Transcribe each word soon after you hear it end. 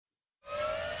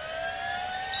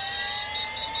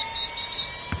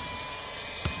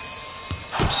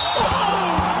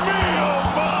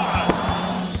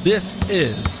This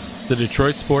is the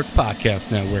Detroit Sports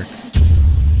Podcast Network.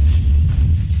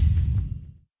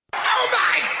 Oh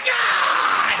my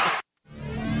God!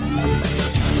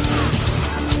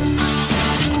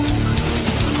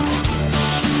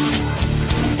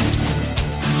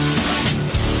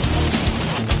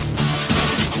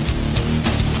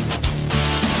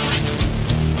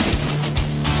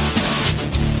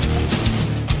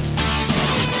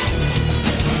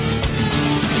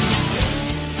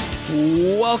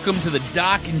 Welcome to the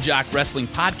DocNJock Wrestling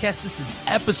Podcast. This is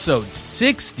episode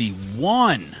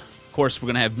 61. Of course, we're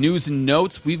going to have news and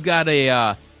notes. We've got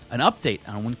an update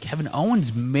on when Kevin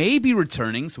Owens may be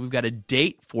returning, so we've got a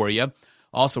date for you.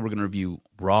 Also, we're going to review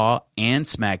Raw and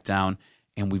SmackDown,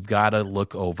 and we've got to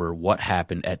look over what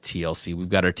happened at TLC. We've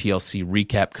got our TLC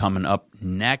recap coming up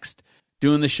next.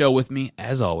 Doing the show with me,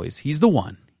 as always, he's the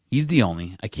one. He's the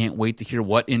only. I can't wait to hear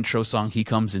what intro song he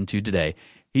comes into today.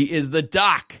 He is the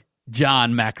Doc,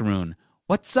 John Macaroon.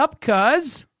 What's up,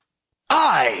 cuz?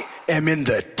 I am in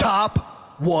the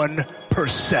top 1%. And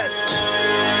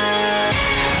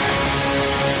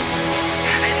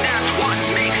that's what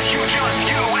makes you just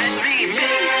you and me.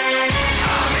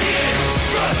 I'm in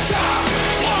the top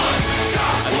 1%.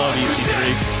 I love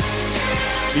EC3.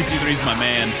 EC3's my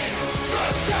man.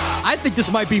 I think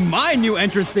this might be my new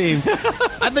entrance theme.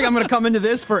 I think I'm going to come into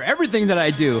this for everything that I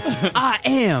do. I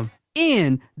am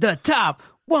in the top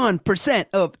 1%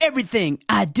 of everything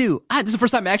I do. This is the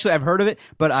first time actually I've heard of it,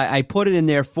 but I put it in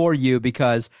there for you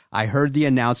because I heard the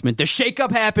announcement, the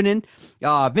shakeup happening.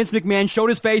 Vince McMahon showed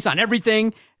his face on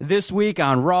everything this week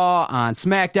on Raw, on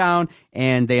SmackDown,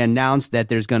 and they announced that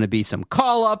there's going to be some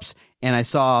call-ups, and I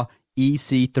saw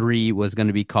EC3 was going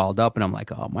to be called up, and I'm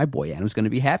like, oh, my boy Adam's going to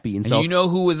be happy. And so, you know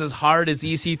who was as hard as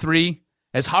EC3?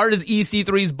 As hard as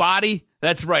EC3's body?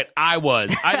 That's right, I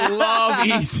was. I love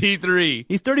EC3.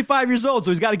 He's 35 years old,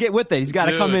 so he's got to get with it. He's got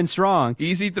to come in strong.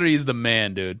 EC3 is the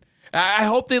man, dude. I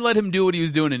hope they let him do what he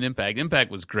was doing in Impact. Impact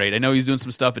was great. I know he's doing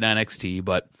some stuff in NXT,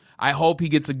 but I hope he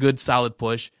gets a good, solid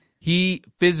push. He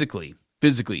physically,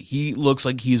 he looks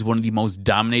like he's one of the most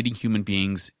dominating human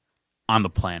beings on the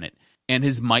planet. And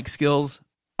his mic skills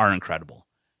are incredible.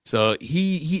 So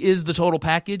he is the total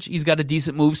package. He's got a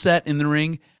decent moveset in the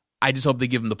ring. I just hope they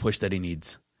give him the push that he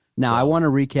needs. Now, I want to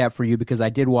recap for you because I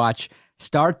did watch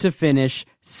start to finish,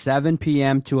 7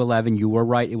 p.m. to 11. You were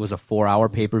right. It was a 4-hour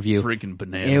pay-per-view. Freaking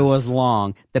bananas. It was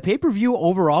long. The pay-per-view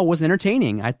overall was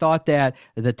entertaining. I thought that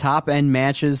the top-end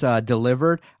matches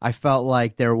delivered. I felt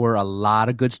like there were a lot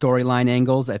of good storyline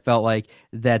angles. I felt like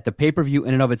that the pay-per-view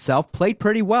in and of itself played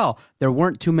pretty well. There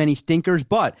weren't too many stinkers,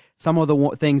 but some of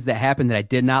the things that happened that I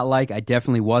did not like, I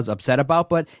definitely was upset about.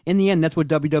 But in the end, that's what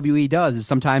WWE does, is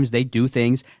sometimes they do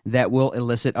things that will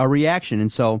elicit a reaction.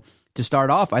 And so to start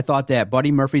off, I thought that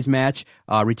Buddy Murphy's match,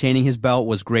 retaining his belt,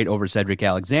 was great over Cedric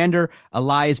Alexander.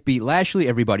 Elias beat Lashley.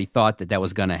 Everybody thought that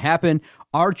was going to happen.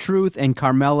 R-Truth and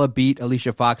Carmella beat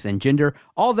Alicia Fox and Jinder.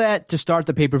 All that to start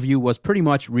the pay-per-view was pretty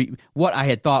much what I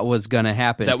had thought was going to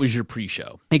happen. That was your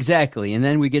pre-show. Exactly. And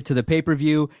then we get to the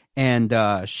pay-per-view, and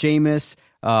Sheamus,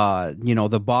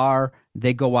 the Bar,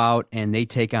 they go out and they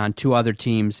take on two other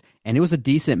teams, and it was a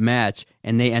decent match,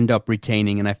 and they end up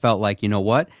retaining. And I felt like, you know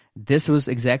what? This was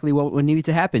exactly what needed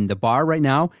to happen. The Bar right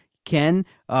now can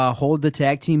hold the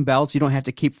tag team belts. You don't have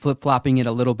to keep flip-flopping it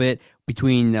a little bit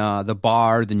between the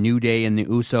Bar, the New Day, and the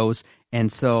Usos. And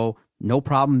so no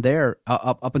problem there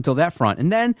up until that front.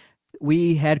 And then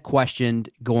we had questioned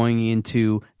going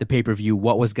into the pay-per-view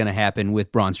what was going to happen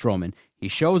with Braun Strowman. He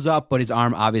shows up, but his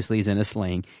arm obviously is in a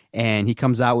sling. And he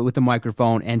comes out with the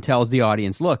microphone and tells the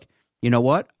audience, look, you know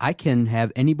what? I can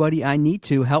have anybody I need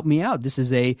to help me out. This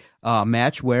is a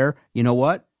match where, you know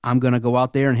what? I'm going to go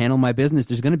out there and handle my business.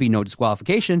 There's going to be no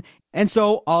disqualification. And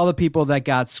so all the people that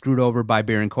got screwed over by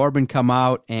Baron Corbin come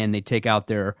out and they take out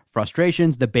their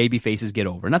frustrations. The baby faces get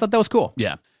over. And I thought that was cool.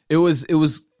 Yeah. It was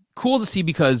cool to see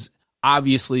because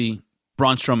obviously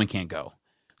Braun Strowman can't go.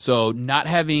 So not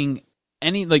having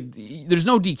any, there's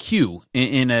no DQ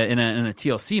in a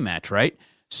TLC match, right?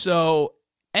 So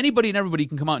anybody and everybody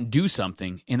can come out and do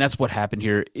something, and that's what happened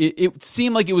here. It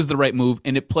seemed like it was the right move,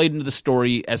 and it played into the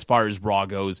story as far as Raw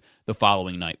goes the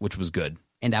following night, which was good.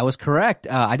 And I was correct.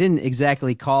 I didn't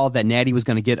exactly call that Natty was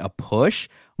going to get a push,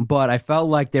 but I felt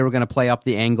like they were going to play up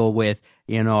the angle with,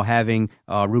 having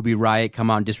Ruby Riott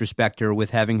come out and disrespect her, with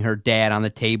having her dad on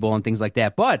the table and things like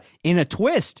that. But in a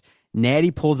twist,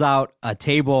 Natty pulls out a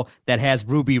table that has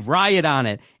Ruby Riott on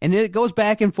it, and it goes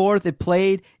back and forth. It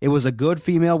played. It was a good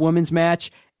female-women's match,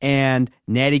 and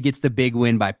Natty gets the big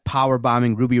win by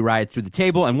powerbombing Ruby Riott through the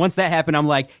table. And once that happened, I'm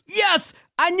like, yes,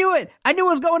 I knew it. I knew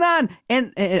what was going on.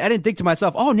 And I didn't think to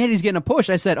myself, oh, Natty's getting a push.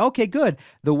 I said, okay, good.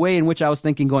 The way in which I was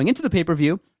thinking going into the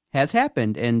pay-per-view has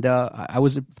happened. And I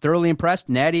was thoroughly impressed.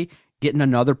 Natty getting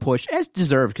another push as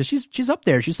deserved because she's up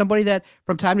there. She's somebody that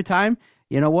from time to time,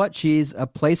 you know what? She's a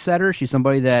place setter. She's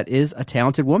somebody that is a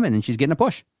talented woman, and she's getting a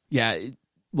push. Yeah,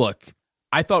 look,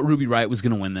 I thought Ruby Riott was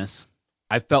going to win this.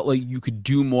 I felt like you could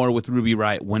do more with Ruby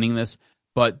Riott winning this.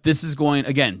 But this is going,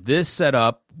 again, this set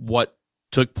up what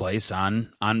took place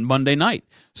on Monday night.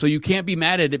 So you can't be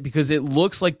mad at it because it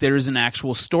looks like there is an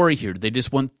actual story here. They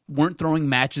just weren't throwing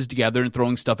matches together and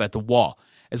throwing stuff at the wall.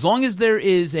 As long as there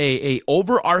is a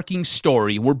overarching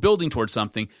story, we're building towards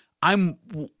something, I'm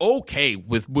okay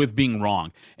with being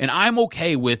wrong. And I'm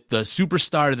okay with the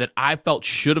superstar that I felt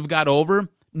should have got over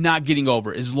not getting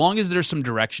over, as long as there's some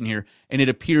direction here, and it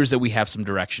appears that we have some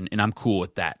direction, and I'm cool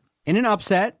with that. In an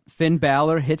upset, Finn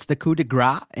Balor hits the coup de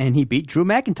grace, and he beat Drew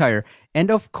McIntyre. And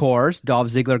of course, Dolph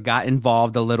Ziggler got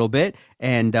involved a little bit,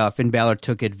 and Finn Balor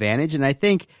took advantage. And I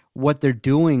think what they're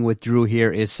doing with Drew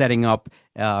here is setting up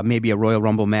maybe a Royal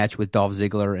Rumble match with Dolph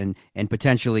Ziggler and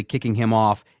potentially kicking him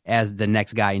off as the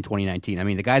next guy in 2019. I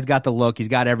mean, the guy's got the look, he's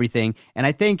got everything, and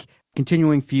I think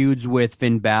continuing feuds with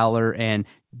Finn Balor and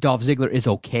Dolph Ziggler is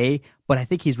okay, but I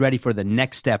think he's ready for the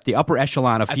next step, the upper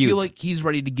echelon of feuds. I feel like he's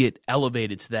ready to get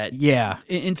elevated to that,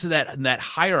 into that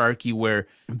hierarchy where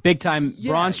big time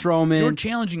Braun Strowman, you're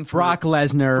challenging for Brock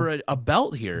Lesnar for a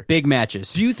belt here, big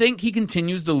matches. Do you think he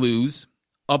continues to lose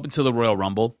up until the Royal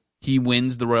Rumble? He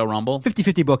wins the Royal Rumble?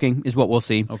 50-50 booking is what we'll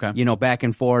see. Okay. You know, back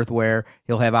and forth where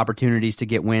he'll have opportunities to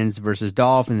get wins versus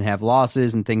Dolph and have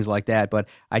losses and things like that. But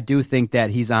I do think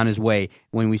that he's on his way.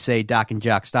 When we say Doc and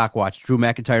Jock Stock Watch, Drew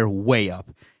McIntyre way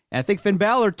up. And I think Finn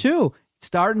Balor, too,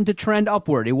 starting to trend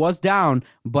upward. It was down,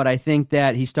 but I think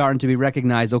that he's starting to be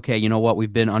recognized. Okay, you know what?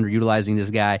 We've been underutilizing this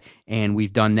guy, and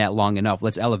we've done that long enough.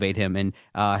 Let's elevate him. And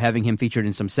having him featured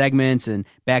in some segments and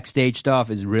backstage stuff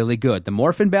is really good. The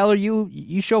more Finn Balor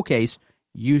you showcase,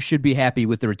 you should be happy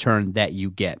with the return that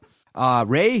you get.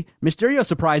 Rey Mysterio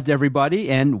surprised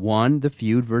everybody and won the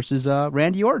feud versus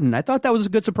Randy Orton. I thought that was a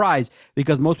good surprise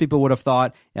because most people would have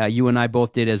thought, you and I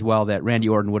both did as well, that Randy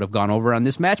Orton would have gone over on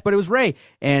this match, but it was Rey,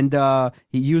 and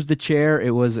he used the chair.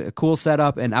 It was a cool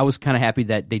setup, and I was kind of happy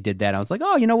that they did that. I was like,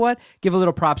 oh, you know what? Give a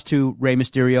little props to Rey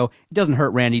Mysterio. It doesn't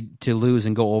hurt Randy to lose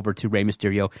and go over to Rey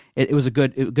Mysterio. It was a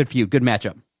good feud, good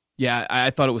matchup. Yeah, I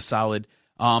thought it was solid.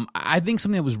 I think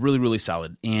something that was really, really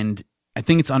solid, and I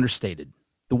think it's understated.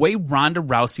 The way Ronda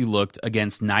Rousey looked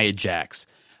against Nia Jax,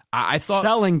 I thought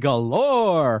selling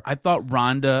galore. I thought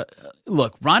Ronda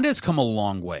has come a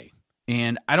long way,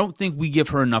 and I don't think we give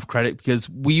her enough credit because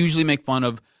we usually make fun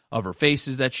of her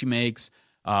faces that she makes.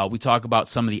 We talk about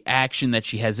some of the action that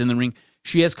she has in the ring.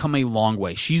 She has come a long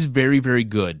way. She's very, very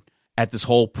good at this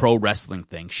whole pro wrestling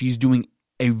thing. She's doing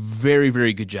a very,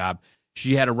 very good job.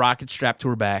 She had a rocket strapped to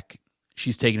her back.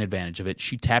 She's taking advantage of it.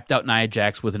 She tapped out Nia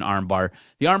Jax with an armbar.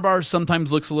 The armbar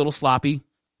sometimes looks a little sloppy,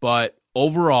 but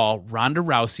overall, Ronda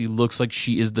Rousey looks like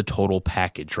she is the total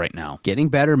package right now. Getting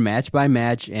better match by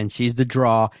match, and she's the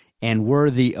draw and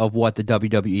worthy of what the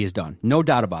WWE has done. No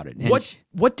doubt about it. And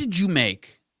what did you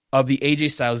make of the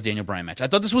AJ Styles-Daniel Bryan match? I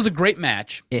thought this was a great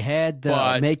match. It had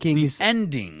makings. The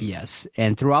ending. Yes.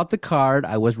 And throughout the card,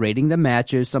 I was rating the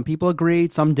matches. Some people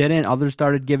agreed, some didn't. Others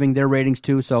started giving their ratings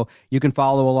too. So you can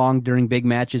follow along during big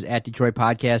matches at Detroit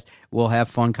Podcast. We'll have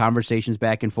fun conversations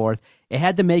back and forth. It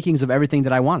had the makings of everything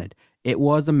that I wanted. It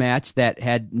was a match that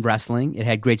had wrestling. It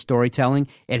had great storytelling.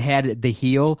 It had the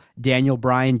heel, Daniel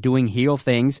Bryan, doing heel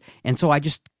things. And so I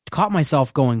just caught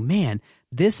myself going, man,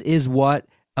 this is what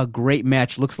a great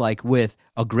match looks like, with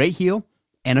a great heel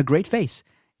and a great face.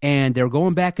 And they're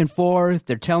going back and forth.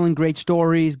 They're telling great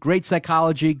stories, great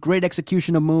psychology, great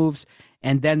execution of moves.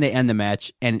 And then they end the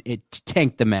match, and it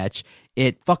tanked the match.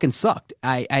 It fucking sucked.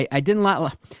 I didn't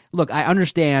like. Look, I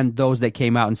understand those that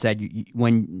came out and said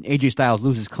when AJ Styles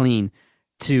loses clean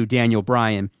to Daniel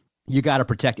Bryan, you got to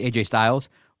protect AJ Styles.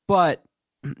 But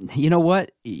you know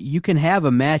what? You can have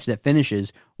a match that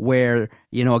finishes where,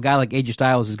 you know, a guy like AJ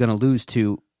Styles is going to lose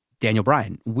to Daniel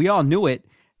Bryan. We all knew it.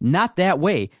 Not that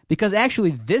way, because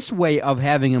actually this way of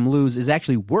having him lose is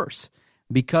actually worse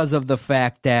because of the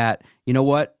fact that, you know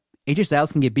what? AJ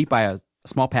Styles can get beat by a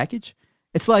small package.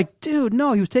 It's like, dude,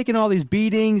 no, he was taking all these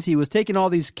beatings, he was taking all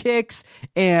these kicks,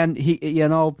 and he, you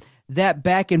know, that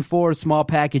back and forth small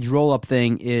package roll up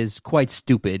thing is quite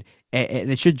stupid,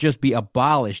 and it should just be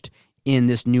abolished in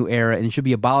this new era, and it should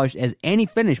be abolished as any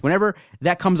finish. Whenever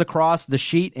that comes across the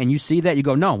sheet and you see that, you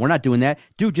go, no, we're not doing that.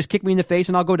 Dude, just kick me in the face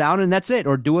and I'll go down and that's it.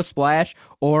 Or do a splash,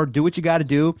 or do what you got to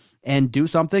do and do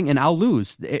something and I'll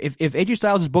lose. If AJ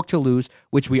Styles is booked to lose,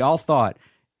 which we all thought,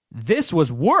 this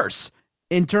was worse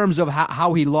in terms of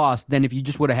how he lost than if you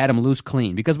just would have had him lose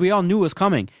clean, because we all knew it was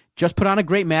coming. Just put on a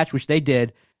great match, which they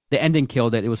did. The ending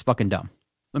killed it. It was fucking dumb.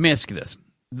 Let me ask you this.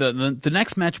 The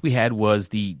next match we had was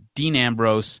the Dean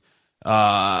Ambrose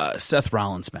Seth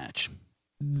Rollins match.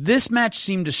 This match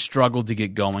seemed to struggle to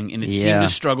get going, and it seemed to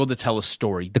struggle to tell a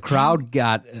story. The crowd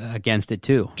got against it,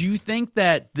 too. Do you think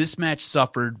that this match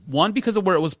suffered, one, because of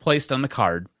where it was placed on the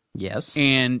card? Yes.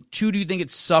 And two, do you think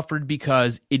it suffered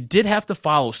because it did have to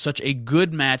follow such a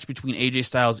good match between AJ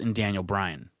Styles and Daniel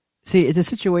Bryan? See, it's a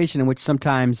situation in which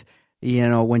sometimes,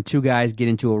 when two guys get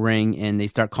into a ring and they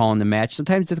start calling the match,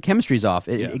 sometimes the chemistry's off.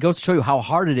 It goes to show you how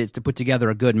hard it is to put together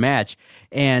a good match.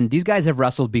 And these guys have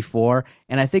wrestled before,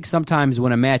 and I think sometimes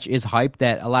when a match is hyped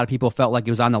that a lot of people felt like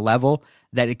it was on the level,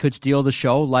 that it could steal the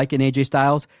show, like in AJ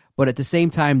Styles. But at the same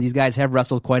time, these guys have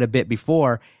wrestled quite a bit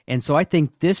before, and so I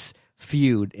think this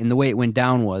feud and the way it went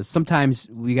down was, sometimes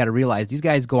we got to realize these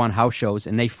guys go on house shows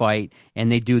and they fight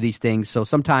and they do these things. So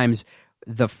sometimes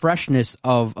the freshness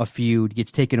of a feud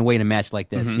gets taken away in a match like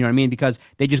this. You know what I mean? Because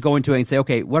they just go into it and say,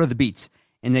 okay, what are the beats?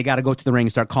 And they got to go to the ring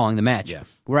and start calling the match. Yeah.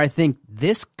 Where I think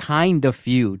this kind of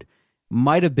feud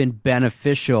might have been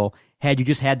beneficial had you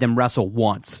just had them wrestle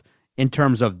once, in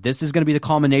terms of this is going to be the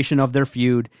culmination of their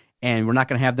feud, and we're not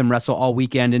going to have them wrestle all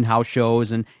weekend in house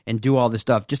shows and do all this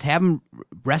stuff. Just have them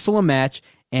wrestle a match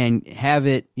and have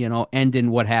it, end in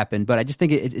what happened. But I just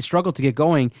think it struggled to get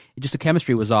going. The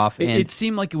chemistry was off. And it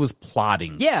seemed like it was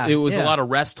plotting. Yeah. It was a lot of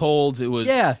rest holds.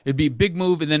 It'd be a big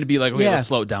move, and then it'd be like, okay, let's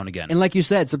slow it down again. And like you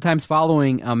said, sometimes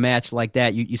following a match like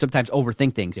that, you sometimes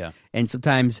overthink things. Yeah. And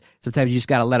sometimes you just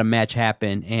got to let a match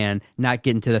happen and not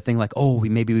get into the thing like,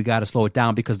 maybe we got to slow it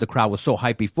down because the crowd was so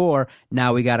hyped before.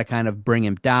 Now we got to kind of bring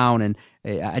him down. And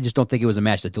I just don't think it was a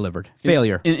match that delivered.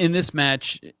 Failure. In this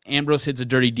match, Ambrose hits a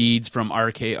dirty deeds from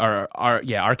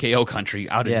RKO country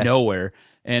out of nowhere,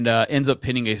 and ends up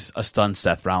pinning a stunned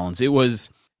Seth Rollins. It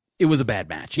was a bad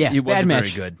match. Yeah, it wasn't bad very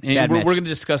match. good. Bad And we're match. going to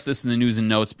discuss this in the news and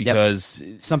notes because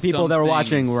some people that were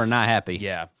watching were not happy.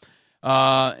 Yeah.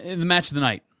 In the match of the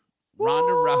night,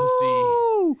 Ronda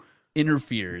Rousey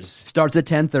interferes. Starts at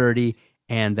 10:30,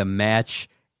 and the match,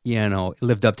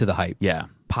 lived up to the hype. Yeah.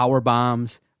 Power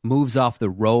bombs, moves off the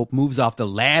rope, moves off the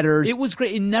ladders. It was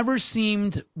great. It never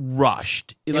seemed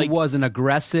rushed. It was an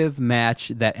aggressive match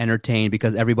that entertained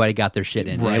because everybody got their shit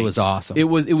in. Right. And it was awesome. It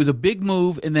was a big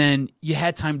move, and then you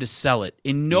had time to sell it.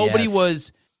 And nobody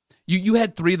was... You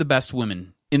had three of the best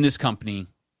women in this company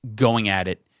going at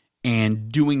it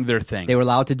and doing their thing. They were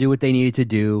allowed to do what they needed to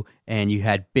do, and you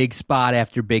had big spot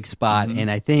after big spot.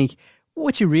 And I think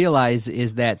what you realize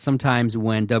is that sometimes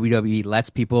when WWE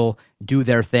lets people do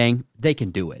their thing, they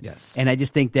can do it. Yes. And I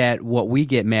just think that what we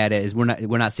get mad at is we're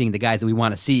not seeing the guys that we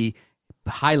want to see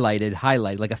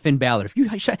highlighted like a Finn Balor.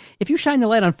 If you shine the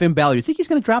light on Finn Balor, you think he's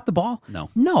going to drop the ball?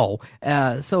 No.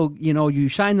 So you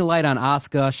shine the light on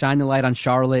Asuka, shine the light on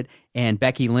Charlotte and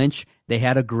Becky Lynch. They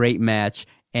had a great match,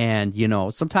 and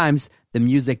sometimes the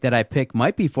music that I pick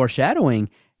might be foreshadowing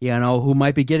who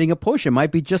might be getting a push. It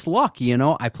might be just luck.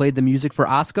 I played the music for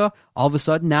Asuka. All of a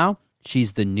sudden now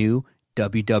she's the new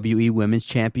WWE Women's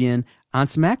Champion on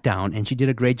SmackDown, and she did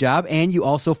a great job. And you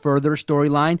also further a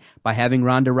storyline by having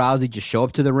Ronda Rousey just show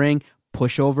up to the ring,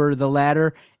 push over the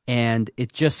ladder, and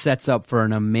it just sets up for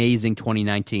an amazing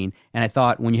 2019. And I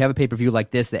thought when you have a pay-per-view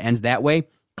like this that ends that way,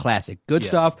 classic. Good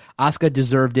stuff. Asuka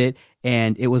deserved it,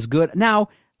 and it was good. Now,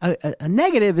 a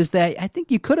negative is that I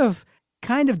think you could have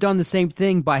kind of done the same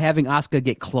thing by having Asuka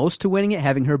get close to winning it,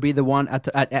 having her be the one up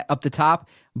the top,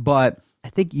 but I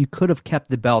think you could have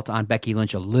kept the belt on Becky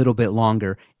Lynch a little bit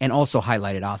longer and also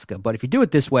highlighted Asuka. But if you do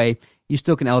it this way, you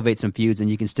still can elevate some feuds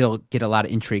and you can still get a lot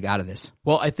of intrigue out of this.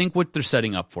 Well, I think what they're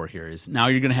setting up for here is now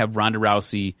you're going to have Ronda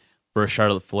Rousey versus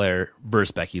Charlotte Flair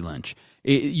versus Becky Lynch.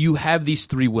 You have these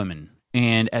three women,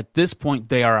 and at this point,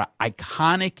 they are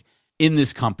iconic in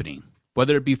this company,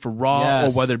 whether it be for Raw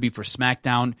or whether it be for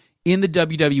SmackDown. In the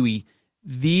WWE,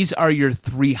 these are your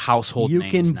three household names.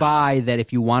 You can now. buy that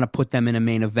if you want to put them in a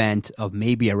main event of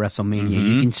maybe a WrestleMania.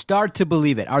 You can start to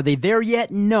believe it. Are they there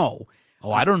yet? No.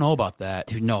 Oh, I don't know about that.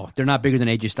 Dude, no, they're not bigger than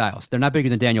AJ Styles. They're not bigger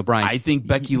than Daniel Bryan. I think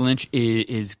Becky Lynch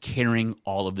is carrying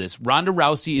all of this. Ronda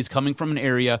Rousey is coming from an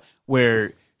area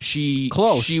where she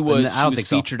was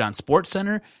featured on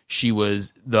SportsCenter. She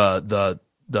was the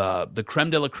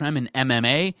creme de la creme in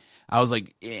MMA. I was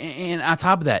like, and on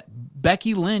top of that,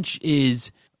 Becky Lynch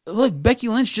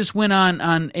just went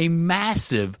on a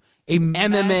massive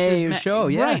MMA show,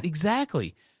 yeah. Right,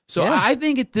 exactly. So I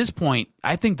think at this point,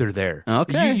 I think they're there.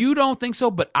 Okay. You don't think so,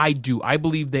 but I do. I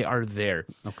believe they are there.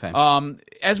 Okay.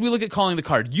 As we look at calling the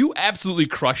card, you absolutely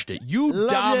crushed it. You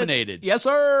dominated. Yes,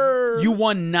 sir. You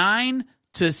won 9-6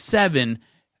 to 7,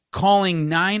 calling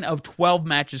 9 of 12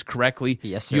 matches correctly.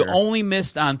 Yes, sir. You only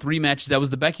missed on 3 matches. That was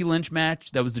the Becky Lynch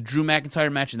match, that was the Drew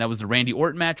McIntyre match, and that was the Randy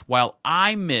Orton match, while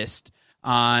I missed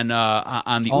on the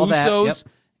All that, Usos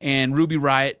yep. and Ruby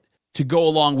Riott to go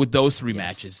along with those 3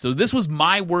 matches. So this was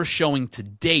my worst showing to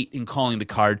date in calling the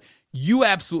card. You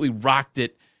absolutely rocked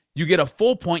it. You get a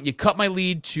full point. You cut my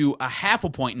lead to a half a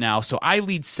point now, so I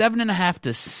lead 7.5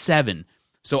 to 7.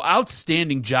 So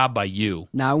outstanding job by you.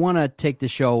 Now, I want to take the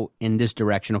show in this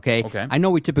direction, okay? Okay. I know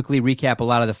we typically recap a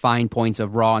lot of the fine points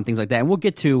of Raw and things like that, and we'll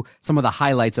get to some of the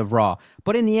highlights of Raw.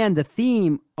 But in the end, the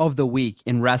theme of the week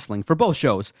in wrestling for both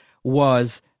shows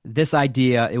was this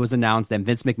idea. It was announced that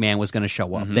Vince McMahon was going to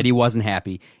show up, that he wasn't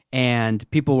happy. And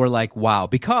people were like, wow,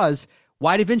 because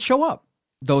why did Vince show up?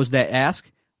 Those that ask,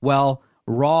 well,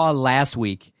 Raw last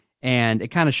week. And it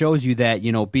kind of shows you that,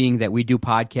 you know, being that we do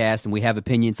podcasts and we have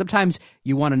opinions, sometimes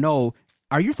you want to know,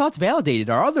 are your thoughts validated?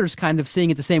 Are others kind of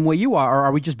seeing it the same way you are? Or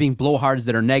are we just being blowhards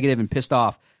that are negative and pissed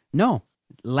off? No.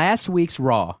 Last week's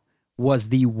Raw was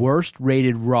the worst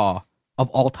rated Raw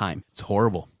of all time. It's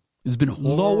horrible. It's been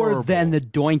horrible. Lower than the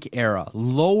Doink era.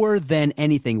 Lower than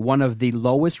anything. One of the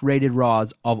lowest rated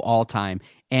Raws of all time.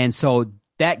 And so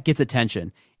that gets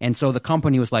attention. And so the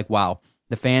company was like, wow.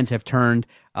 The fans have turned.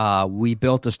 We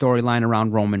built a storyline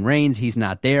around Roman Reigns. He's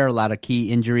not there. A lot of key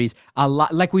injuries. A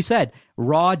lot, like we said,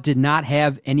 Raw did not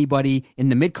have anybody in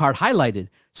the mid-card highlighted.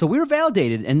 So we were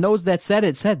validated. And those that said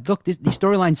it said, look, these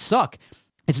storylines suck.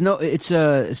 It's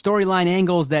storyline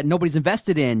angles that nobody's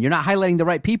invested in. You're not highlighting the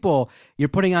right people. You're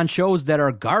putting on shows that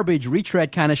are garbage,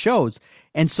 retread kind of shows.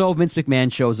 And so Vince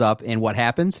McMahon shows up, and what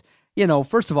happens? You know,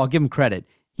 first of all, give him credit.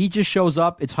 He just shows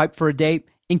up. It's hyped for a date.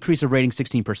 Increase of rating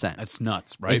 16%. That's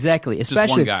nuts, right? Exactly. It's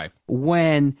Especially just one guy.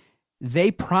 When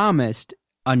they promised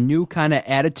a new kind of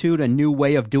attitude, a new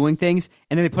way of doing things,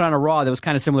 and then they put on a Raw that was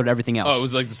kind of similar to everything else. Oh, it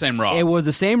was like the same Raw. It was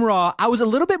the same Raw. I was a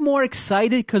little bit more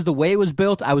excited because the way it was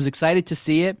built, I was excited to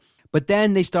see it. But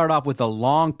then they start off with a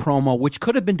long promo, which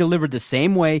could have been delivered the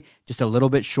same way, just a little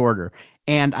bit shorter.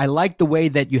 And I liked the way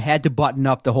that you had to button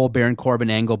up the whole Baron Corbin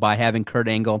angle by having Kurt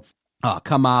Angle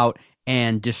come out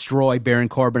and destroy Baron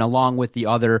Corbin along with the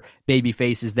other baby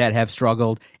faces that have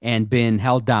struggled and been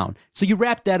held down. So you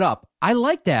wrap that up. I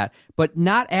like that, but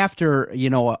not after, you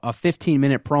know, a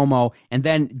 15-minute promo, and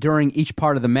then during each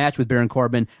part of the match with Baron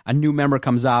Corbin, a new member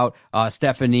comes out,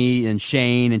 Stephanie and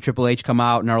Shane and Triple H come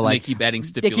out and are like... They keep adding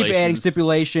stipulations. They keep adding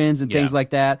stipulations and things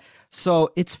like that.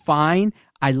 So it's fine.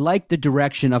 I like the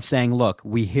direction of saying, look,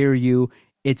 we hear you.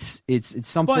 It's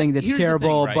something that's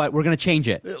terrible, right? But we're going to change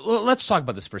it. Let's talk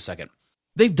about this for a second.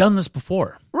 They've done this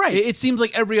before. Right. It seems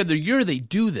like every other year they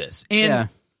do this. And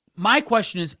my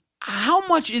question is, how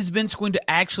much is Vince going to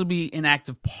actually be an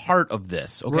active part of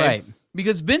this? Okay? Right.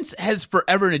 Because Vince has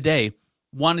forever and a day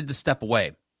wanted to step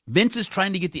away. Vince is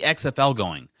trying to get the XFL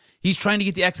going. He's trying to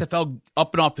get the XFL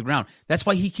up and off the ground. That's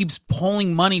why he keeps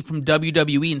pulling money from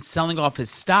WWE and selling off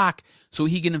his stock so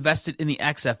he can invest it in the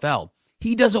XFL.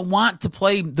 He doesn't want to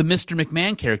play the Mr.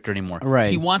 McMahon character anymore.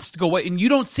 Right. He wants to go away. And you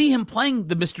don't see him playing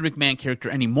the Mr. McMahon character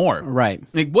anymore. Right.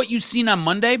 Like what you've seen on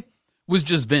Monday was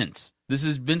just Vince. This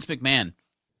is Vince McMahon.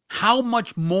 How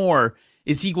much more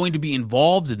is he going to be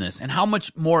involved in this? And how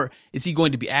much more is he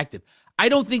going to be active? I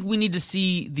don't think we need to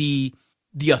see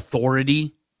the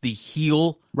authority, the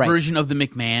heel version of the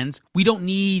McMahons. We don't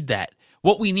need that.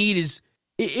 What we need is,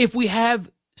 if we have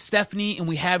Stephanie and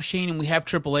we have Shane and we have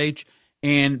Triple H,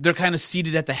 and they're kind of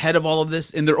seated at the head of all of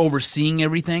this, and they're overseeing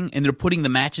everything, and they're putting the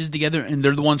matches together, and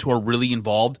they're the ones who are really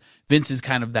involved. Vince is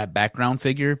kind of that background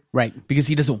figure. Right. Because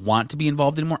he doesn't want to be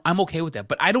involved anymore. I'm okay with that.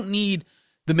 But I don't need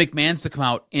the McMahons to come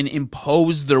out and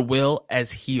impose their will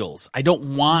as heels. I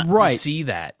don't want to see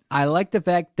that. I like the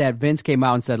fact that Vince came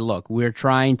out and said, look, we're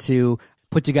trying to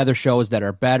put together shows that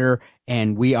are better,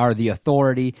 and we are the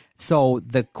authority. So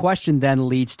the question then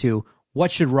leads to,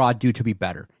 what should Raw do to be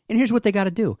better? And here's what they got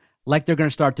to do. Like they're going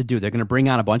to start to do. They're going to bring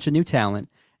on a bunch of new talent.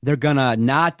 They're going to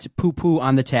not poo-poo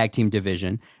on the tag team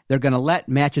division. They're going to let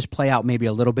matches play out maybe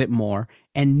a little bit more,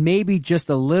 and maybe just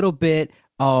a little bit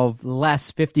of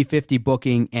less 50-50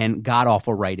 booking and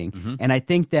god-awful writing. Mm-hmm. And I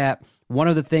think that one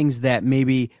of the things that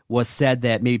maybe was said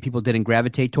that maybe people didn't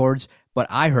gravitate towards, but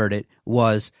I heard it,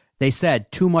 was they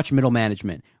said too much middle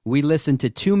management. We listened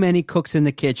to too many cooks in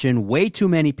the kitchen, way too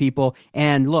many people,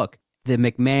 and look, the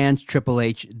McMahons, Triple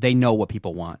H, they know what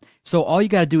people want. So all you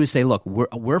got to do is say, look,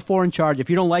 we're four in charge. If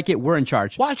you don't like it, we're in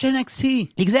charge. Watch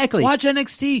NXT. Exactly. Watch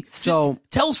NXT. So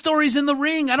tell stories in the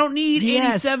ring. I don't need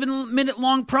 87-minute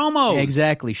long promos.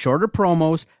 Exactly. Shorter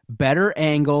promos, better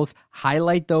angles,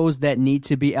 highlight those that need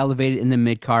to be elevated in the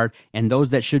mid-card, and those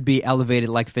that should be elevated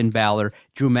like Finn Balor,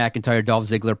 Drew McIntyre, Dolph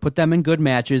Ziggler. Put them in good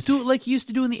matches. Do it like you used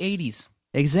to do in the 80s.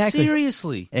 Exactly.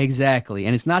 Seriously. Exactly.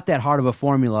 And it's not that hard of a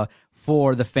formula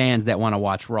for the fans that want to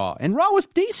watch Raw. And Raw was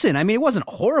decent. I mean, it wasn't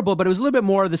horrible, but it was a little bit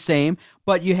more of the same.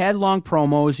 But you had long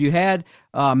promos. You had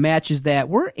matches that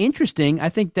were interesting. I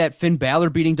think that Finn Balor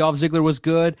beating Dolph Ziggler was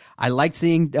good. I liked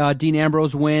seeing Dean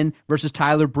Ambrose win versus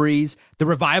Tyler Breeze. The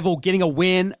Revival getting a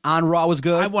win on Raw was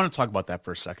good. I want to talk about that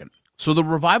for a second. So the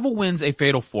Revival wins a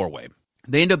Fatal 4-Way.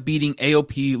 They end up beating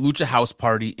AOP, Lucha House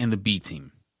Party, and the B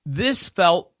Team. This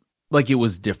felt like it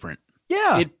was different.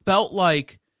 Yeah. It felt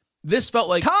like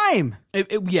time.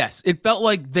 Yes, it felt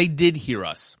like they did hear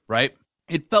us, right?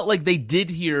 It felt like they did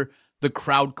hear the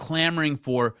crowd clamoring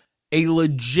for a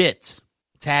legit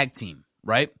tag team,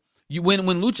 right?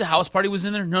 When Lucha House Party was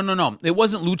in there, no. It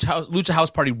wasn't Lucha House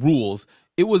Party rules.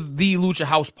 It was the Lucha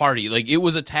House Party. Like, it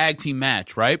was a tag team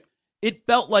match, right? It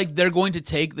felt like they're going to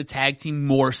take the tag team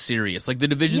more serious. Like, the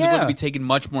divisions are going to be taken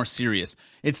much more serious.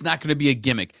 It's not going to be a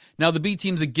gimmick. Now, the B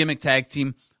Team's a gimmick tag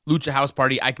team. Lucha House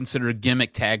Party, I consider a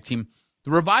gimmick tag team. The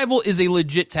Revival is a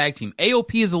legit tag team.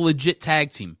 AOP is a legit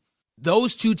tag team.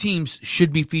 Those two teams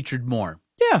should be featured more.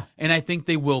 Yeah. And I think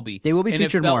they will be. They will be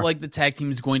featured more. And it felt like the tag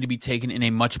team is going to be taken in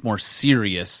a much more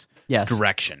serious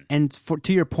direction. And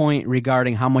to your point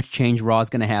regarding how much change Raw is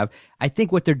going to have, I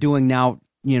think what they're doing now,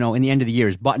 in the end of the year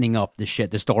is buttoning up the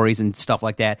stories and stuff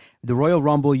like that. The Royal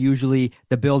Rumble, usually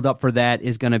the build up for that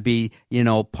is going to be,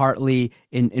 partly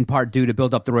in part due to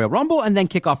build up the Royal Rumble and then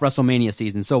kick off WrestleMania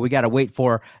season. So we got to wait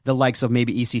for the likes of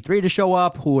maybe EC3 to show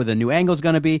up, who are the new angles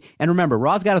going to be. And remember,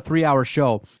 Raw's got a 3-hour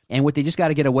show, and what they just got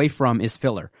to get away from is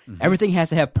filler. Mm-hmm. Everything has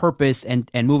to have purpose and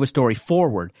move a story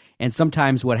forward. And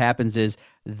sometimes what happens is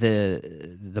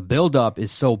the build up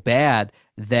is so bad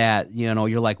that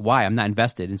you're like, why? I'm not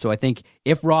invested. And so I think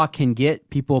if Raw can get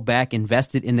people back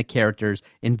invested in the characters,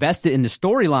 invested in the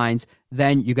storylines,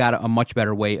 then you got a much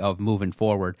better way of moving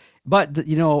forward. But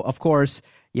of course,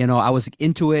 I was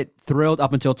into it, thrilled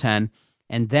up until 10,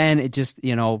 and then it just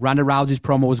Ronda Rousey's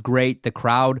promo was great. The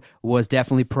crowd was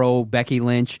definitely pro Becky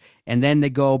Lynch, and then they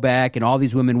go back and all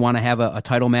these women want to have a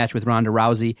title match with Ronda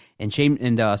Rousey, and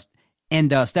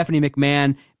Stephanie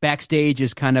McMahon backstage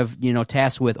is kind of,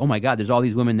 tasked with, oh my God, there's all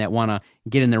these women that want to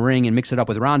get in the ring and mix it up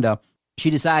with Ronda. She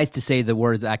decides to say the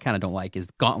words that I kind of don't like,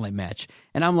 is gauntlet match.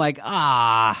 And I'm like,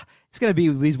 it's going to be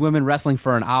these women wrestling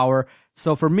for an hour.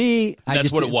 So for me,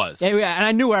 that's what it was. And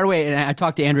I knew right away. And I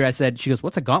talked to Andrea. I said, she goes,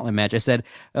 what's a gauntlet match? I said,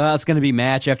 it's going to be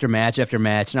match after match after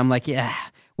match. And I'm like, yeah,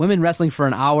 women wrestling for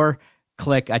an hour.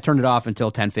 Click. I turned it off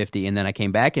until 10:50, and then I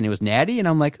came back, and it was Natty, and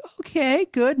I'm like, okay,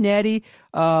 good, Natty,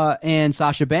 and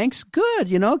Sasha Banks, good,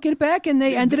 get it back, and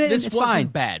they ended it. It's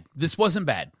fine. This wasn't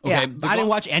bad. Okay, yeah, I didn't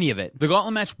watch any of it. The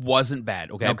gauntlet match wasn't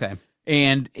bad. Okay,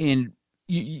 and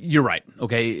you're right.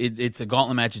 Okay, it's a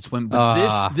gauntlet match. It's women,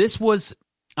 but this was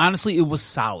honestly, it was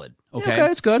solid.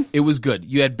 Okay, it's good. It was good.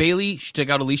 You had Bayley. She took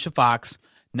out Alicia Fox.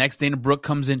 Next, Dana Brooke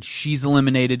comes in. She's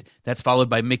eliminated. That's followed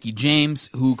by Mickie James,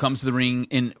 who comes to the ring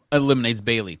and eliminates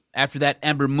Bayley. After that,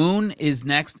 Ember Moon is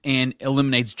next and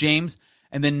eliminates James.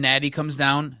 And then Natty comes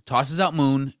down, tosses out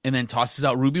Moon, and then tosses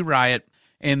out Ruby Riott,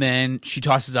 and then she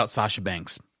tosses out Sasha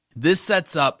Banks. This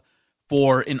sets up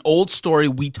for an old story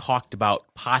we talked about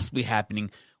possibly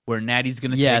happening where Natty's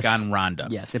going to take on Ronda.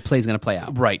 Yes, it plays going to play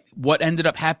out. Right. What ended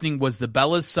up happening was the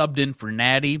Bellas subbed in for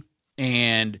Natty,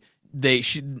 and the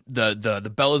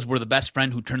Bellas were the best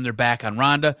friend who turned their back on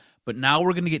Ronda, but now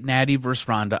we're going to get Natty versus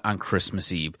Ronda on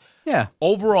Christmas Eve. Yeah.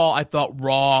 Overall, I thought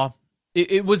Raw,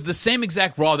 it was the same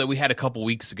exact Raw that we had a couple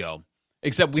weeks ago,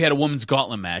 except we had a women's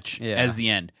gauntlet match as the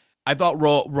end. I thought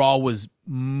Raw was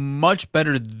much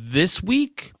better this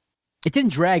week. It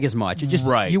didn't drag as much. It just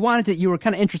you were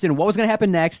kind of interested in what was going to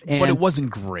happen next, but it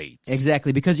wasn't great.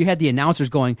 Exactly, because you had the announcers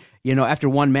going, after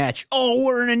one match, oh,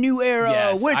 we're in a new era.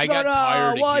 Yes, I got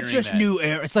tired of what's this new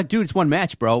era? It's like, dude, it's one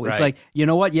match, bro. It's like, you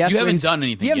know what? Yes, you haven't done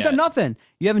anything. You haven't done nothing.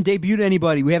 You haven't debuted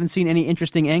anybody. We haven't seen any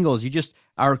interesting angles. You just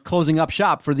are closing up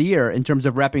shop for the year in terms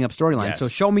of wrapping up storylines. Yes. So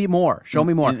show me more. Show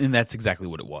me more. And that's exactly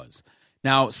what it was.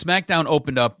 Now, SmackDown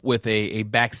opened up with a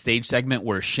backstage segment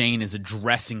where Shane is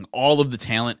addressing all of the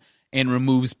talent and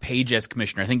removes Paige as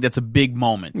commissioner. I think that's a big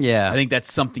moment. Yeah. I think that's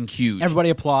something huge. Everybody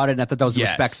applauded, and I thought that was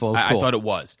respectful. It was cool. I thought it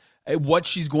was. What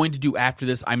she's going to do after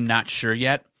this, I'm not sure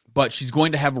yet, but she's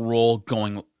going to have a role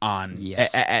going on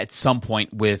at some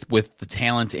point with the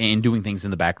talent and doing things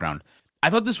in the background. I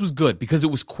thought this was good because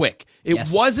it was quick. It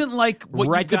wasn't like what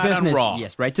right you got to business. on Raw.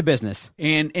 Yes, right to business.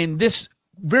 And this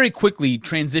very quickly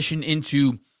transitioned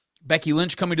into Becky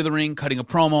Lynch coming to the ring, cutting a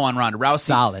promo on Ronda Rousey.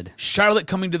 Solid. Charlotte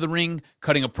coming to the ring,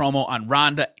 cutting a promo on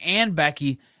Ronda and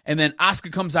Becky. And then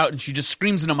Asuka comes out and she just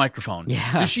screams in a microphone.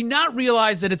 Yeah. Does she not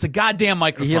realize that it's a goddamn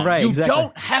microphone? You're right, You exactly.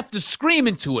 don't have to scream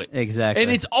into it. Exactly.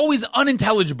 And it's always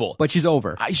unintelligible. But she's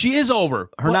over. She is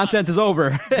over. Her nonsense is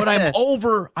over. But I'm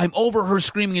over her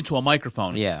screaming into a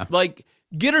microphone. Yeah. Like,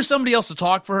 get her somebody else to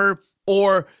talk for her,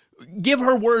 or give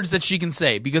her words that she can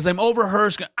say, because I'm over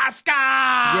her screaming, Asuka!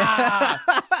 Yeah.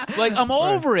 Like, I'm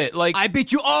over it. Like, I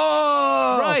beat you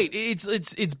all. right.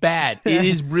 It's bad. It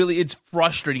is really, it's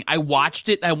frustrating. I watched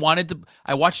it. I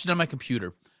watched it on my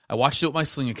computer. I watched it with my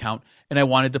Sling account, and I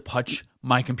wanted to punch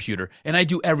my computer. And I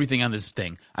do everything on this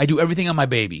thing. I do everything on my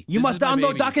baby. You must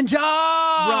download DocNJock.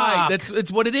 Right.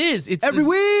 It's what it is. It's every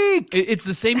week. It's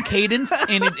the same cadence,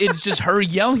 and it's just her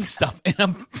yelling stuff, and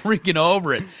I'm freaking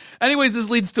over it. Anyways, this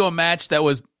leads to a match that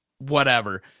was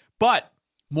whatever. But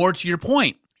more to your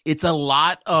point, it's a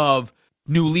lot of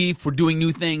new leaf. We're doing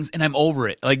new things, and I'm over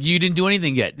it. Like, you didn't do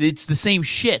anything yet. It's the same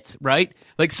shit, right?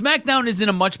 Like, SmackDown is in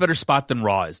a much better spot than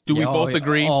Raw is. Do we both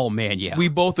agree? Oh man, yeah. We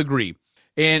both agree.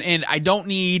 And I don't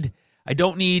need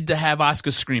to have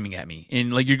Asuka screaming at me.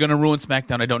 And like, you're gonna ruin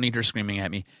SmackDown. I don't need her screaming at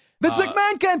me. Vince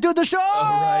McMahon came to the show.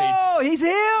 right. He's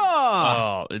here.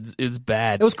 Oh, it's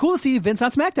bad. It was cool to see Vince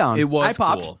on SmackDown. It was I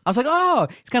popped. cool. I was like, oh,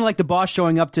 it's kind of like the boss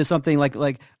showing up to something like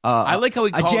I like how he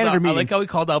a called janitor out. meeting. I like how he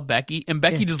called out Becky, and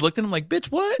Becky just looked at him like,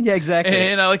 "Bitch, what?" Yeah, exactly.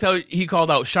 And I like how he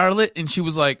called out Charlotte, and she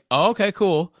was like, "Oh, okay,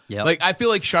 cool." Yep. Like, I feel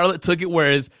like Charlotte took it,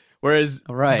 whereas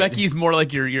Right. Becky's more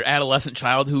like your adolescent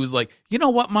child who was like, "You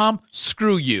know what, Mom?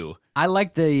 Screw you." I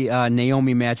liked the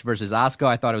Naomi match versus Asuka.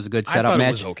 I thought it was a good setup thought it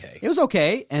match. was okay. It was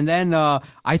okay. And then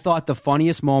I thought the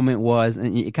funniest moment was,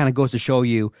 and it kind of goes to show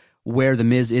you where the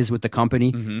Miz is with the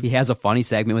company. He has a funny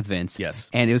segment with Vince. Yes.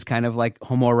 And it was kind of like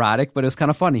homoerotic, but it was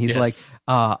kind of funny. He's Yes.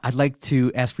 like, I'd like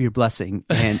to ask for your blessing,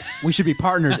 and we should be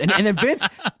partners. And then Vince,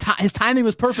 his timing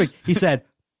was perfect. He said,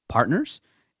 partners?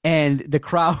 And the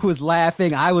crowd was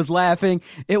laughing. I was laughing.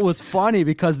 It was funny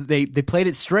because they played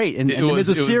it straight, and the Miz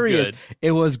was serious. Good.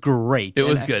 It was great. It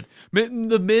was good.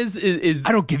 The Miz is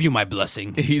I don't give you my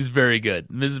blessing. He's very good.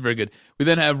 Miz is very good. We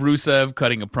then have Rusev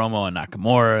cutting a promo on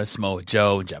Nakamura, Samoa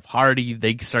Joe, and Jeff Hardy.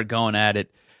 They start going at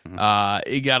it.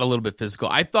 It got a little bit physical.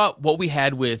 I thought what we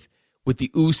had with the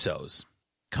Usos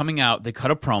coming out, they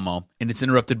cut a promo, and it's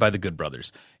interrupted by the Good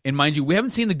Brothers. And mind you, we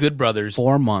haven't seen the Good Brothers.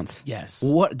 4 months. Yes.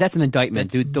 What? That's an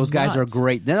indictment, That's dude. Those guys nuts. are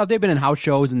great. They've been in house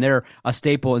shows, and they're a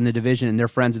staple in the division, and they're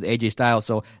friends with AJ Styles,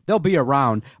 so they'll be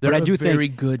around. They're but I do a very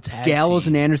think good tag Gallows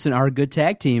team. and Anderson are a good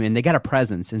tag team, and they got a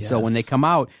presence. And so when they come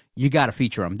out, you got to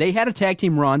feature them. They had a tag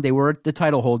team run. They were the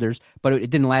title holders, but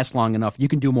it didn't last long enough. You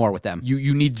can do more with them.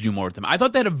 You need to do more with them. I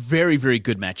thought they had a very, very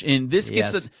good match. And this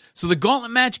gets Yes. so the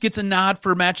Gauntlet match gets a nod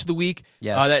for Match of the Week.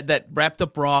 Yes. That wrapped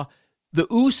up Raw. The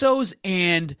Usos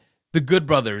and the Good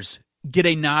Brothers get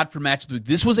a nod for Match of the Week.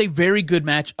 This was a very good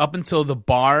match up until the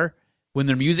bar, when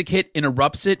their music hit,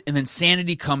 interrupts it, and then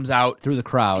Sanity comes out Through the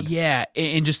crowd. Yeah,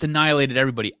 and just annihilated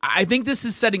everybody. I think this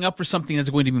is setting up for something that's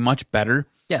going to be much better.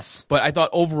 Yes. But I thought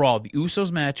overall, the Usos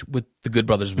match with the Good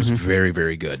Brothers was very,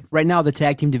 very good. Right now, the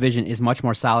tag team division is much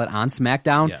more solid on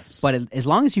SmackDown. Yes. But as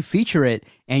long as you feature it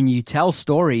and you tell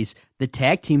stories, the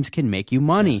tag teams can make you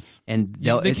money. Yes. And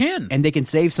They can. And they can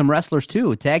save some wrestlers,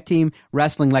 too. Tag team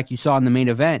wrestling, like you saw in the main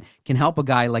event, can help a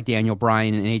guy like Daniel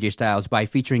Bryan and AJ Styles by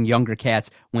featuring younger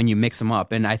cats when you mix them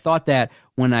up. And I thought that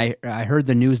when I heard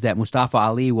the news that Mustafa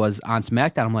Ali was on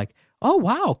SmackDown, I'm like, oh,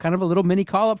 wow, kind of a little mini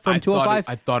call-up from 205.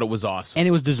 I thought it was awesome. And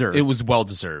it was deserved. It was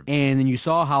well-deserved. And then you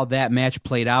saw how that match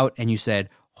played out, and you said,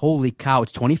 holy cow,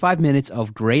 it's 25 minutes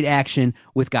of great action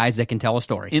with guys that can tell a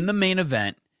story. In the main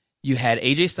event, you had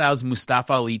AJ Styles and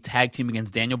Mustafa Ali tag team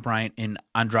against Daniel Bryan and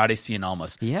Andrade Cien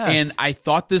Almas. Yes. And I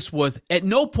thought this was, at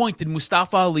no point did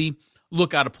Mustafa Ali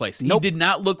look out of place. Nope. He did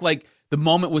not look like the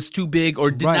moment was too big,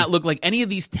 or did Right. not look like any of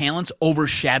these talents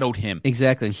overshadowed him.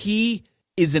 Exactly. He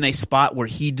is in a spot where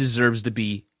he deserves to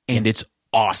be, and it's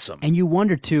awesome. And you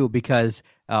wonder, too, because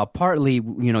partly,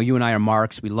 you and I are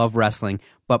marks. We love wrestling.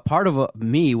 But part of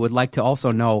me would like to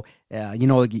also know,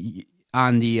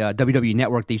 on the WWE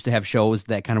Network, they used to have shows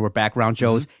that kind of were background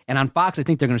shows. And on Fox, I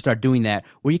think they're going to start doing that,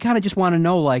 where you kind of just want to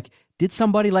know, like, did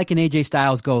somebody like an AJ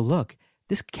Styles go, look,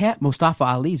 this cat Mustafa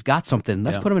Ali's got something.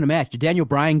 Let's put him in a match. Did Daniel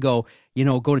Bryan go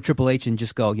to Triple H and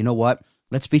just go, you know what?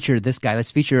 let's feature this guy.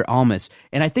 Let's feature Almas.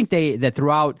 And I think that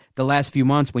throughout the last few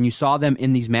months, when you saw them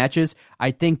in these matches,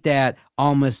 I think that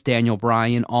Almas, Daniel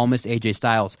Bryan, Almas, AJ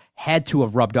Styles had to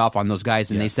have rubbed off on those guys.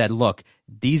 And they said, look,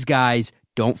 these guys,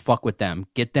 don't fuck with them.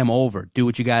 Get them over. Do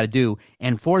what you got to do.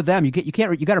 And for them, you got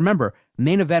to remember,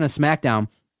 main event of SmackDown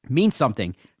means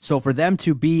something. So for them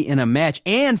to be in a match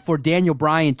and for Daniel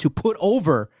Bryan to put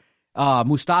over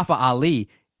Mustafa Ali,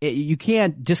 you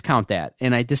can't discount that.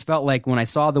 And I just felt like when I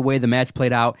saw the way the match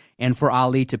played out and for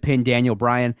Ali to pin Daniel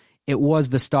Bryan, it was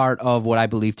the start of what I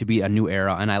believe to be a new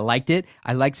era. And I liked it.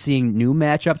 I liked seeing new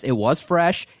matchups. It was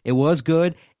fresh. It was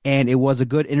good. And it was a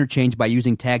good interchange by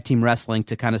using tag team wrestling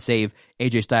to kind of save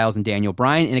AJ Styles and Daniel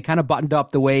Bryan. And it kind of buttoned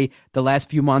up the way the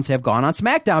last few months have gone on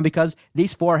SmackDown because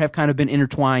these four have kind of been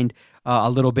intertwined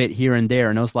a little bit here and there.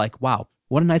 And I was like, wow,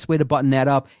 what a nice way to button that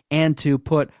up and to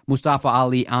put Mustafa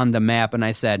Ali on the map. And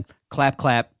I said, clap,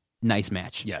 clap, nice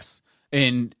match. Yes.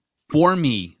 And for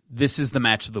me, this is the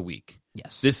match of the week.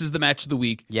 Yes. This is the match of the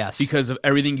week. Yes. Because of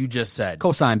everything you just said.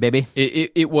 Cosign, baby.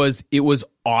 It was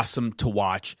awesome to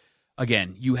watch.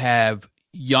 Again, you have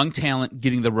young talent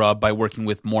getting the rub by working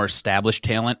with more established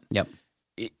talent. Yep.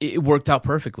 It worked out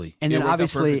perfectly. And then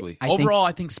obviously, overall,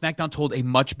 I think SmackDown told a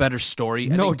much better story.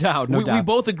 No doubt. We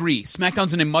both agree.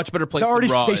 SmackDown's in a much better place than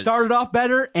Raw. They started off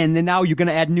better, and then now you're going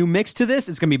to add new mix to this.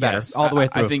 It's going to be better all the way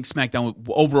through. I think SmackDown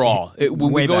overall.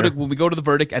 When we go to the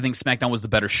verdict, I think SmackDown was the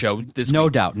better show this week. No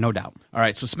doubt. All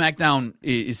right, so SmackDown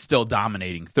is still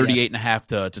dominating,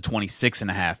 38.5 to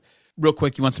 26.5. Real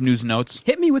quick, you want some news and notes?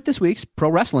 Hit me with this week's Pro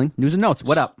Wrestling News and Notes.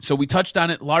 What up? So we touched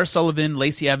on it. Lars Sullivan,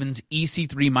 Lacey Evans,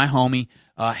 EC3, my homie,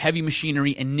 Heavy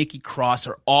Machinery, and Nikki Cross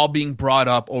are all being brought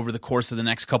up over the course of the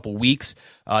next couple weeks.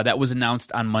 That was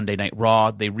announced on Monday Night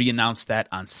Raw. They re-announced that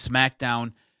on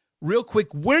SmackDown. Real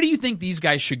quick, where do you think these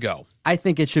guys should go? I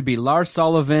think it should be Lars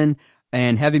Sullivan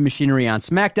and Heavy Machinery on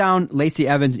SmackDown, Lacey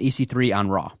Evans and EC3 on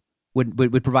Raw.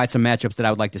 Would provide some matchups that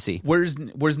I would like to see. Where's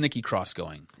Nikki Cross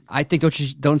going? I think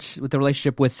don't with the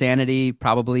relationship with Sanity,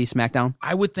 probably SmackDown.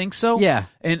 I would think so. Yeah,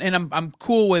 and I'm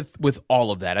cool with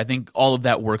all of that. I think all of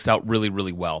that works out really,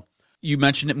 really well. You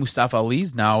mentioned it. Mustafa Ali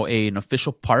is now an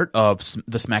official part of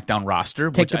the SmackDown roster.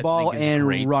 Take which the ball I think is and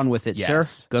great. Run with it, yes. sir.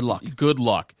 Good luck. Good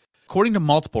luck. According to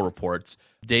multiple reports,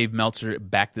 Dave Meltzer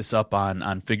backed this up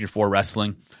on Figure 4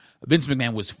 Wrestling. Vince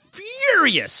McMahon was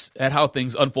furious at how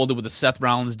things unfolded with the Seth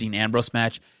Rollins-Dean Ambrose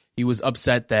match. He was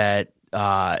upset that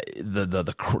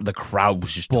the crowd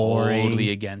was just boring.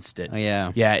 Totally against it. Oh,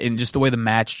 yeah. Yeah, and just the way the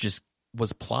match just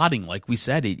was plotting, like we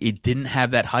said, it didn't have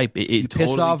that hype. It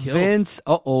totally piss off killed. Vince.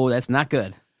 That's not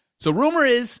good. So rumor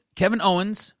is Kevin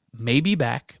Owens may be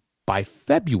back by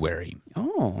February.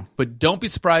 Oh. But don't be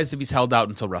surprised if he's held out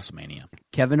until WrestleMania.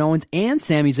 Kevin Owens and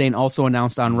Sami Zayn also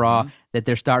announced on Raw that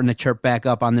they're starting to chirp back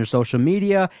up on their social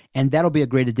media, and that'll be a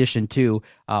great addition, too,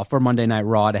 for Monday Night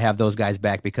Raw to have those guys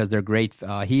back because they're great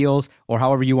heels, or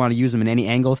however you want to use them in any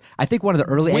angles. I think one of the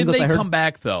early angles I heard...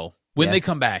 When they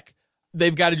come back,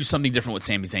 they've got to do something different with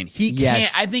Sami Zayn. He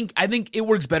can't... I think it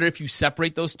works better if you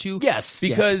separate those two. Yes.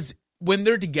 Because... when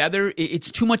they're together, it's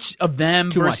too much of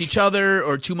them versus each other,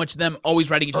 or too much of them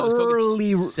always riding each other's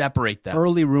coattails. Separate them.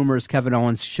 Early rumors: Kevin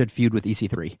Owens should feud with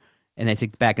EC3, and I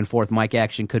think back and forth mic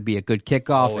action could be a good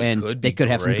kickoff, and they could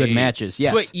have some good matches. Yes.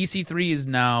 So wait, EC3 is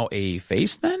now a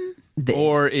face then,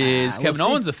 or is Kevin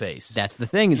Owens a face? That's the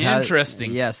thing.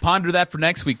 Interesting. Yes. Ponder that for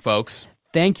next week, folks.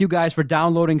 Thank you guys for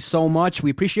downloading so much. We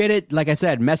appreciate it. Like I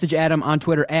said, message Adam on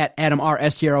Twitter at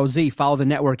AdamRSTROZ. Follow the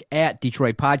network at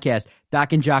Detroit Podcast.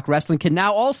 Doc and Jock Wrestling can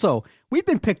now also, we've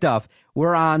been picked up.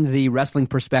 We're on the Wrestling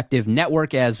Perspective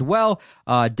Network as well.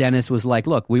 Dennis was like,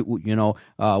 look,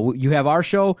 you have our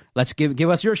show. Let's give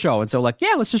us your show. And so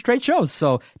let's just trade shows.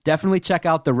 So definitely check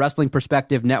out the Wrestling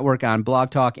Perspective Network on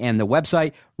Blog Talk and the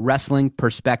website,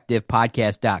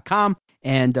 WrestlingPerspectivePodcast.com.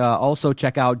 And also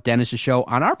check out Dennis's show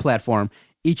on our platform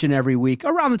each and every week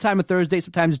around the time of Thursday.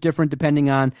 Sometimes different depending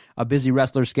on a busy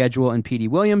wrestler schedule and P.D.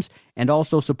 Williams. And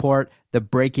also support the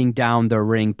Breaking Down the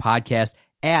Ring podcast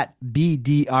at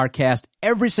BDRcast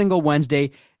every single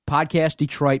Wednesday. Podcast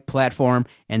Detroit platform,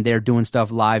 and they're doing stuff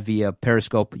live via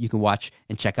Periscope. You can watch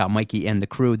and check out Mikey and the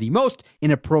crew, the most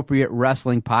inappropriate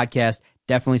wrestling podcast.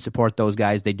 Definitely support those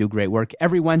guys. They do great work.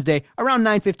 Every Wednesday around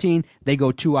 9:15, they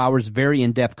go 2 hours, very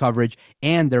in-depth coverage,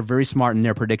 and they're very smart in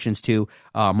their predictions too.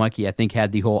 Mikey, I think,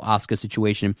 had the whole Asuka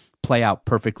situation play out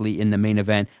perfectly in the main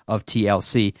event of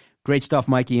TLC. Great stuff,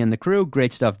 Mikey and the crew.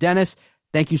 Great stuff, Dennis.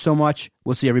 Thank you so much.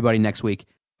 We'll see everybody next week.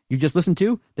 You just listened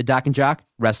to the Doc and Jock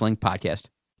Wrestling Podcast.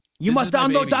 You must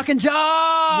download Doc and Jock!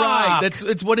 Right,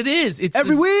 it's what it is. It's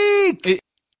every week!